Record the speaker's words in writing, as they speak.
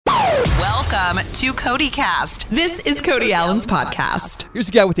Welcome to Cody Cast. This is Cody Allen's podcast. Here's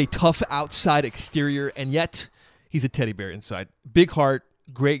a guy with a tough outside exterior, and yet he's a teddy bear inside. Big heart,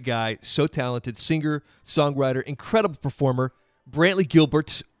 great guy, so talented, singer, songwriter, incredible performer, Brantley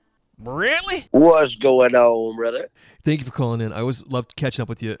Gilbert. Brantley? What's going on, brother? Thank you for calling in. I always loved catching up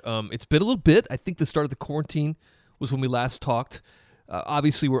with you. It's been a little bit. I think the start of the quarantine was when we last talked.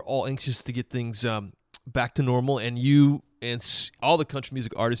 Obviously, we're all anxious to get things back to normal, and you and all the country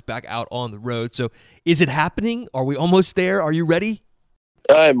music artists back out on the road. So is it happening? Are we almost there? Are you ready?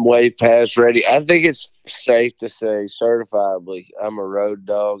 I'm way past ready. I think it's safe to say certifiably I'm a road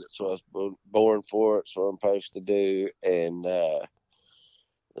dog. That's what I was born for. It's what I'm supposed to do. And the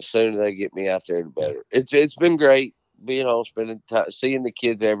sooner they get me out there, the better. It's been great being home, spending time, seeing the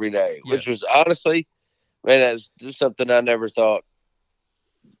kids every day, which was honestly, man, that's just something I never thought,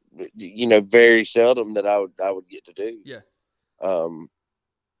 very seldom that I would get to do. Yeah.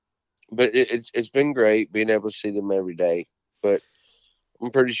 But it's been great being able to see them every day. But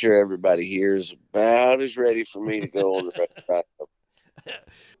I'm pretty sure everybody here is about as ready for me to go on the road.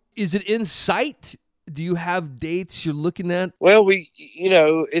 Is it in sight? Do you have dates you're looking at? Well,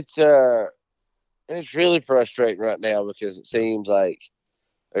 it's really frustrating right now because it seems like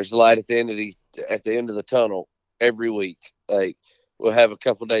there's light at the end of the tunnel every week. Like we'll have a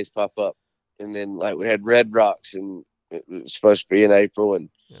couple days pop up, and then like we had Red Rocks, and it was supposed to be in April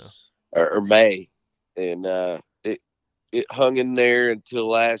or May, and it hung in there until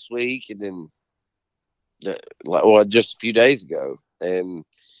last week, and then just a few days ago, and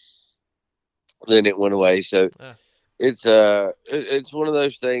then it went away. So it's one of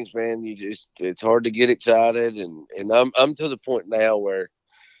those things, man. It's hard to get excited, and I'm to the point now where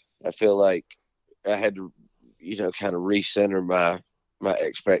I feel like I had to kind of recenter my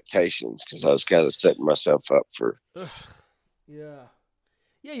expectations because I was kind of setting myself up for.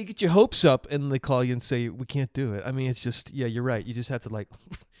 Yeah, you get your hopes up, and they call you and say, we can't do it. I mean, it's just, you're right. You just have to,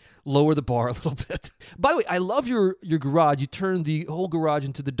 lower the bar a little bit. By the way, I love your garage. You turned the whole garage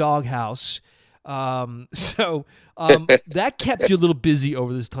into the doghouse. So that kept you a little busy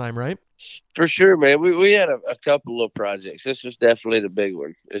over this time, right? For sure, man. We had a couple of projects. This was definitely the big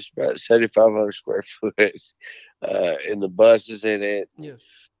one. It's about 7,500 square foot, and the bus is in it. Yeah.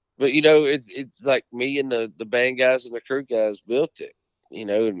 But, it's like me and the band guys and the crew guys built it.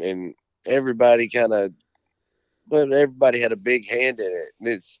 And everybody everybody had a big hand in it, and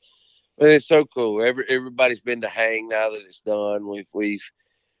it's so cool. Everybody's been to Hang now that it's done. We've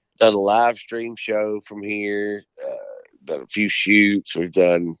done a live stream show from here, done a few shoots. We've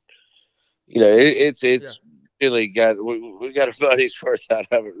done, it's really we got a money's worth out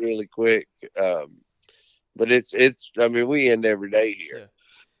of it really quick. But we end every day here,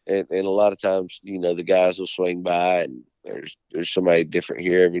 and a lot of times, the guys will swing by and. There's somebody different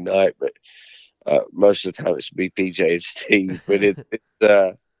here every night, but most of the time it's BPJ and Steve. But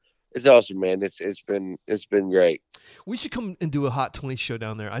it's awesome, man. It's been great. We should come and do a Hot 20 show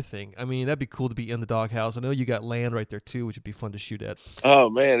down there, I think. I mean, that'd be cool to be in the doghouse. I know you got land right there too, which would be fun to shoot at. Oh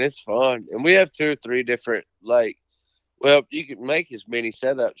man, it's fun, and we have 2 or 3 different you can make as many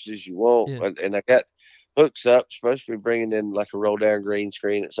setups as you want, and I got hooks up. Supposed to be bringing in a roll down green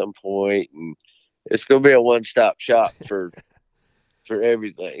screen at some point, and it's going to be a one-stop shop for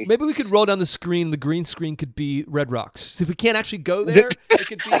everything. Maybe we could roll down the screen. The green screen could be Red Rocks. If we can't actually go there, it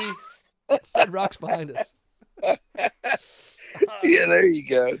could be Red Rocks behind us. Yeah, there you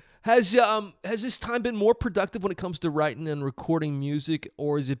go. Has this time been more productive when it comes to writing and recording music,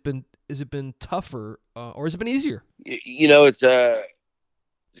 or has it been tougher, or has it been easier? It's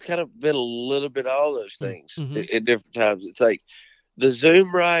kind of been a little bit of all those things at different times. It's like. The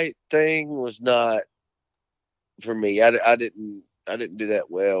Zoom Right thing was not for me. I didn't do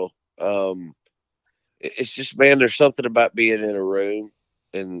that well. It's just, man, there's something about being in a room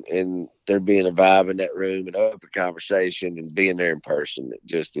and there being a vibe in that room and open conversation and being there in person. It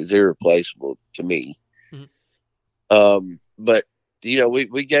just is irreplaceable to me. Mm-hmm. But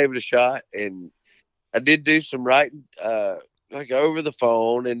we gave it a shot, and I did do some writing, over the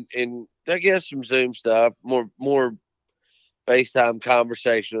phone and I guess some Zoom stuff, more FaceTime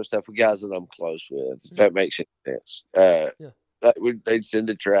conversational stuff with guys that I'm close with, if that makes any sense. They'd send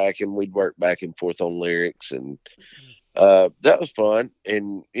a track and we'd work back and forth on lyrics, and that was fun.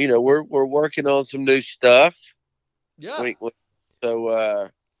 And we're working on some new stuff. Yeah. So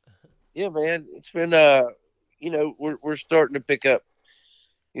man, it's been we're starting to pick up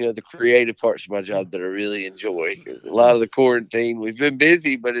the creative parts of my job that I really enjoy. Because a lot of the quarantine, we've been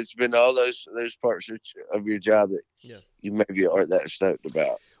busy, but it's been all those parts of your job that you maybe aren't that stoked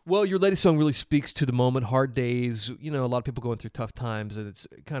about. Well, your latest song really speaks to the moment, hard days. A lot of people going through tough times, and it's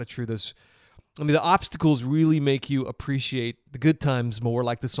kind of true. Those I mean, the obstacles really make you appreciate the good times more,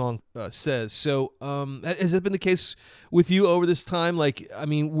 like the song says. So, has that been the case with you over this time? Like, I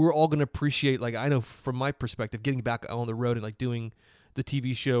mean, we're all going to appreciate, like, I know from my perspective, getting back on the road and like doing the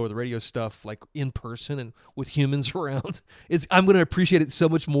TV show or the radio stuff, like in person and with humans around. I'm going to appreciate it so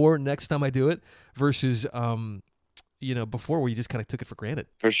much more next time I do it versus, before where you just kind of took it for granted.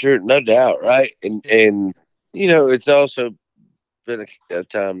 For sure, no doubt, right? And it's also been a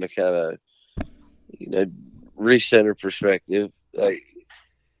time to kind of recenter perspective. Like,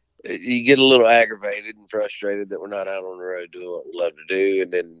 you get a little aggravated and frustrated that we're not out on the road doing what we love to do,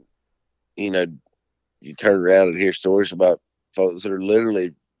 and then you turn around and hear stories about folks that are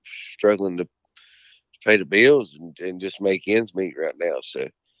literally struggling to pay the bills and just make ends meet right now. So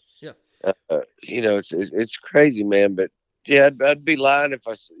yeah, it's crazy, man. But yeah, I'd be lying if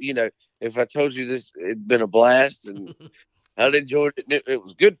I told you this it'd been a blast and I'd enjoyed it. And it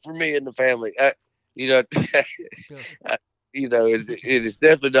was good for me and the family. It has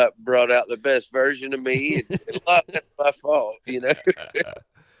definitely not brought out the best version of me. And a lot of that's my fault,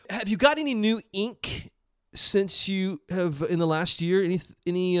 Have you got any new ink since you have in the last year? Any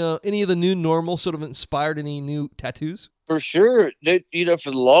of the new normal sort of inspired any new tattoos? For sure, for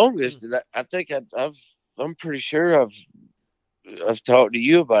the longest, and I think I'm pretty sure I've talked to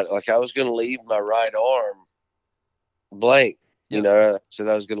you about it. Like, I was going to leave my right arm blank. Yep. I said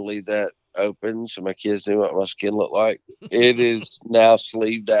I was going to leave that open so my kids knew what my skin looked like. It is now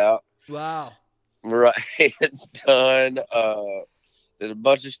sleeved out. Wow. My right hand's done. There's a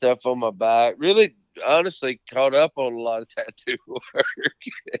bunch of stuff on my back. Really, honestly, caught up on a lot of tattoo work.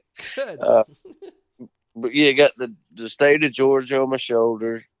 Good. But yeah, got the state of Georgia on my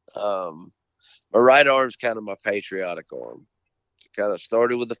shoulder. My right arm's kind of my patriotic arm. Kind of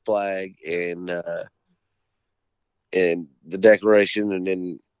started with the flag and the Declaration, and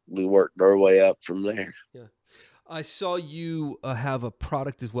then we worked our way up from there. Yeah. I saw you have a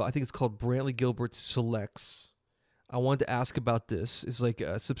product as well. I think it's called Brantley Gilbert Selects. I wanted to ask about this. It's like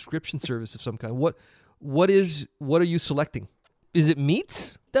a subscription service of some kind. What are you selecting? Is it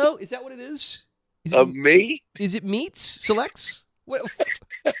meats, though? Is that what it is? Meat? Is it meats? Selects? What?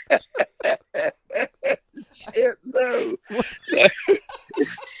 Shit, no. I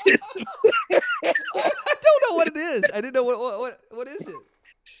don't know what it is. I didn't know what is it.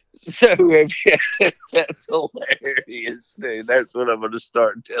 So that's hilarious, dude. That's what I'm going to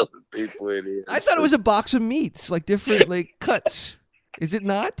start telling people it is. I thought it was a box of meats, like different like cuts. Is it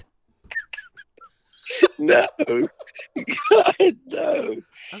not? No. God, no.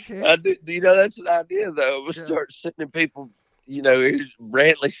 Okay. That's an idea, though. I'm going to start sending people, here's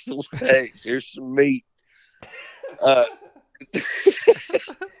Brantley Selects, here's some meat.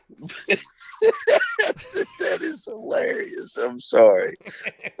 That is hilarious. I'm sorry.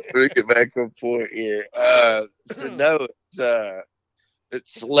 We'll get back on point here. So no,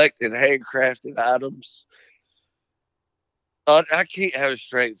 it's selected handcrafted items. I can't have a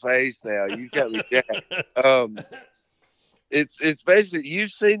straight face now. You got me down. It's basically,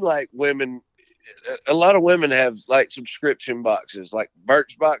 you've seen like women. A lot of women have like subscription boxes, like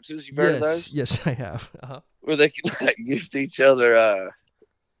Birch boxes. You've heard of those? Yes, I have. Uh-huh. Where they can like gift each other.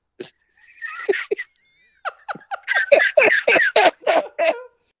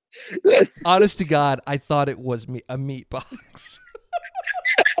 Honest to God, I thought it was a meat box.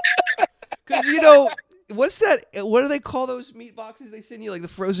 Because what's that? What do they call those meat boxes they send you, like the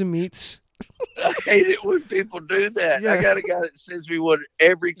frozen meats? I hate it when people do that. Yeah. I got a guy that sends me one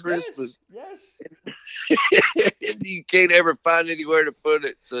every Christmas. Yes. And you can't ever find anywhere to put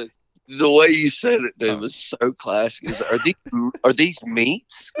it. So the way you said it, dude, was so classic. Are these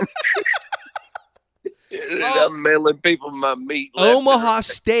meats? I'm mailing people my meat. Omaha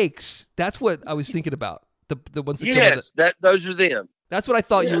Steaks. That's what I was thinking about. The ones that yes, those are them. That's what I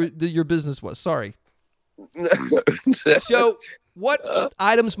thought your business was. Sorry. So, what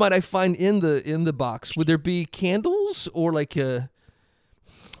items might I find in the box? Would there be candles or like a?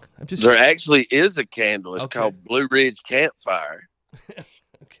 There actually is a candle. It's called Blue Ridge Campfire.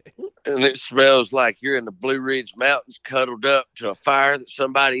 Okay. And it smells like you're in the Blue Ridge Mountains, cuddled up to a fire that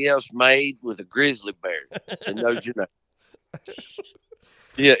somebody else made with a grizzly bear. And those,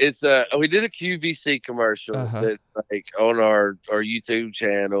 Yeah, it's we did a QVC commercial that's like on our YouTube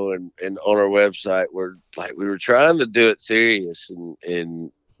channel and on our website where like we were trying to do it serious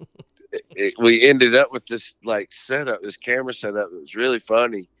and we ended up with this like setup, this camera setup. It was really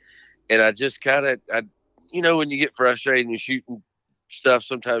funny. And I just kind of, when you get frustrated and you're shooting stuff,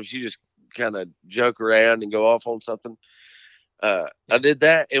 sometimes you just kind of joke around and go off on something. I did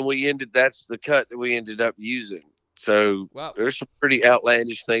that and that's the cut that we ended up using. So there's some pretty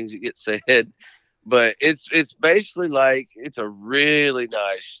outlandish things that get said, but it's basically like it's a really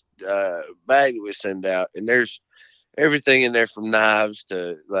nice bag that we send out, and there's everything in there from knives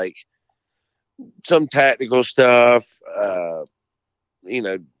to like some tactical stuff,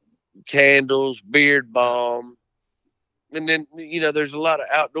 candles, beard balm, and then there's a lot of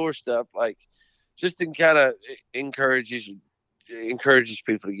outdoor stuff, like just to kind of encourages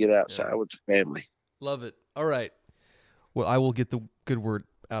people to get outside with the family. Love it. All right. Well, I will get the good word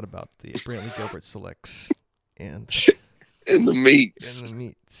out about the Brantley Gilbert Selects and the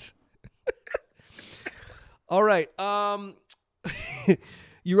meats. All right.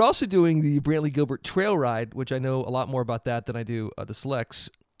 You're also doing the Brantley Gilbert Trail Ride, which I know a lot more about that than I do the Selects.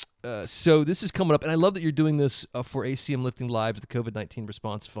 So this is coming up, and I love that you're doing this for ACM Lifting Lives, the COVID-19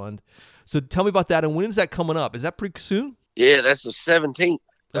 Response Fund. So tell me about that, and when is that coming up? Is that pretty soon? Yeah, that's the 17th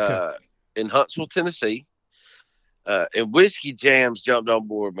in Huntsville, Tennessee. And Whiskey Jams jumped on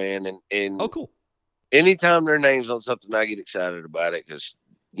board, man. And oh, cool. Anytime their name's on something, I get excited about it because,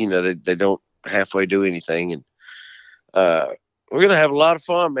 they don't halfway do anything. And we're going to have a lot of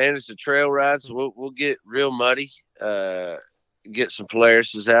fun, man. It's a trail ride, so we'll get real muddy, get some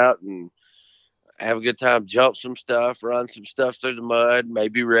Polaris's out and have a good time, jump some stuff, run some stuff through the mud,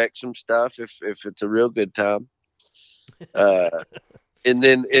 maybe wreck some stuff if it's a real good time. And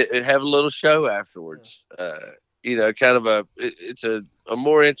then have a little show afterwards. Kind of it's a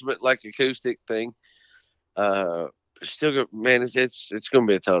more intimate, like acoustic thing. Still, man, it's going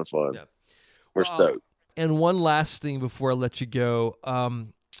to be a ton of fun. Yeah. We're stoked. And one last thing before I let you go.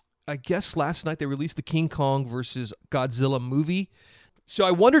 I guess last night they released the King Kong versus Godzilla movie. So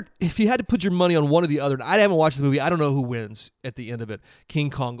I wondered if you had to put your money on one or the other. And I haven't watched the movie. I don't know who wins at the end of it, King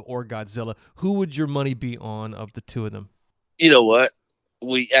Kong or Godzilla. Who would your money be on of the two of them? You know what?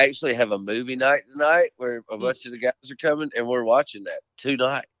 We actually have a movie night tonight where a bunch of the guys are coming, and we're watching that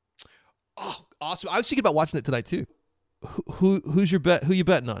tonight. Oh, awesome. I was thinking about watching it tonight, too. Who's your bet? Who you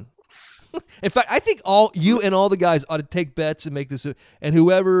betting on? In fact, I think you and all the guys ought to take bets and make this, and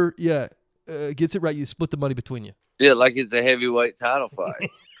whoever gets it right, you split the money between you. Yeah, like it's a heavyweight title fight.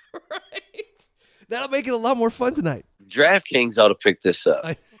 Right. That'll make it a lot more fun tonight. DraftKings ought to pick this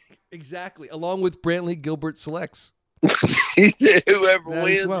up. Exactly, along with Brantley Gilbert Selects. Whoever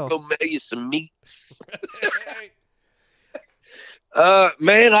wins will mail you some meats.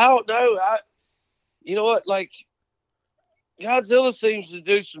 Man, I don't know. You know what? Like, Godzilla seems to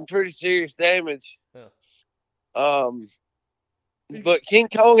do some pretty serious damage. Yeah. But King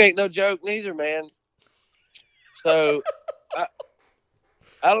Kong ain't no joke neither, man. So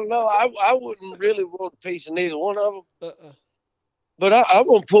I don't know. I wouldn't really want a piece of neither one of them. But I'm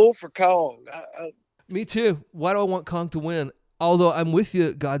gonna pull for Kong. Me too. Why do I want Kong to win? Although I'm with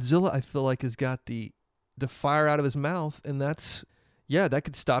you, Godzilla, I feel like has got the fire out of his mouth, and that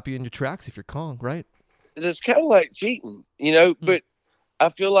could stop you in your tracks if you're Kong, right? It's kind of like cheating, but I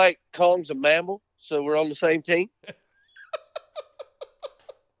feel like Kong's a mammal, so we're on the same team.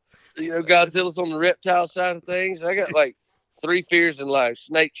 Godzilla's on the reptile side of things. I got like 3 fears in life: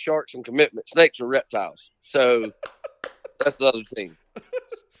 snakes, sharks, and commitment. Snakes are reptiles, so that's the other thing.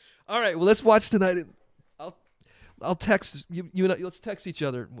 All right, well, let's watch tonight. I'll text you and I, let's text each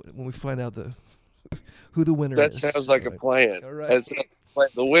other when we find out who the winner is. That sounds like a plan. All right.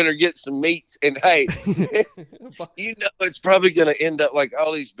 The winner gets some meats, and hey, it's probably going to end up like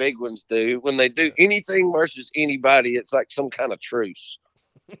all these big ones do. When they do anything versus anybody, it's like some kind of truce.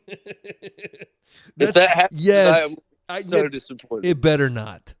 If that happens, yes, I'm so disappointed. It better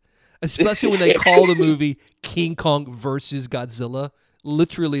not. Especially when they call the movie King Kong versus Godzilla.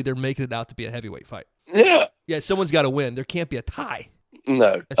 Literally, they're making it out to be a heavyweight fight. Yeah. Yeah, someone's got to win. There can't be a tie.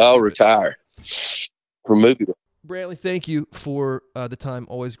 No, I'll retire from movie. Brantley, thank you for the time.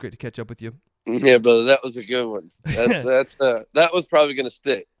 Always great to catch up with you. Yeah, brother, that was a good one. That was probably going to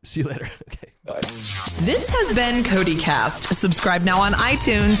stick. See you later. Okay, bye. This has been Cody Cast. Subscribe now on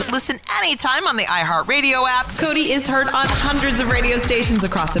iTunes. Listen anytime on the iHeartRadio app. Cody is heard on hundreds of radio stations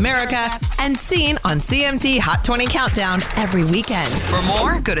across America and seen on CMT Hot 20 Countdown every weekend. For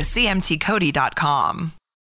more, go to cmtcody.com.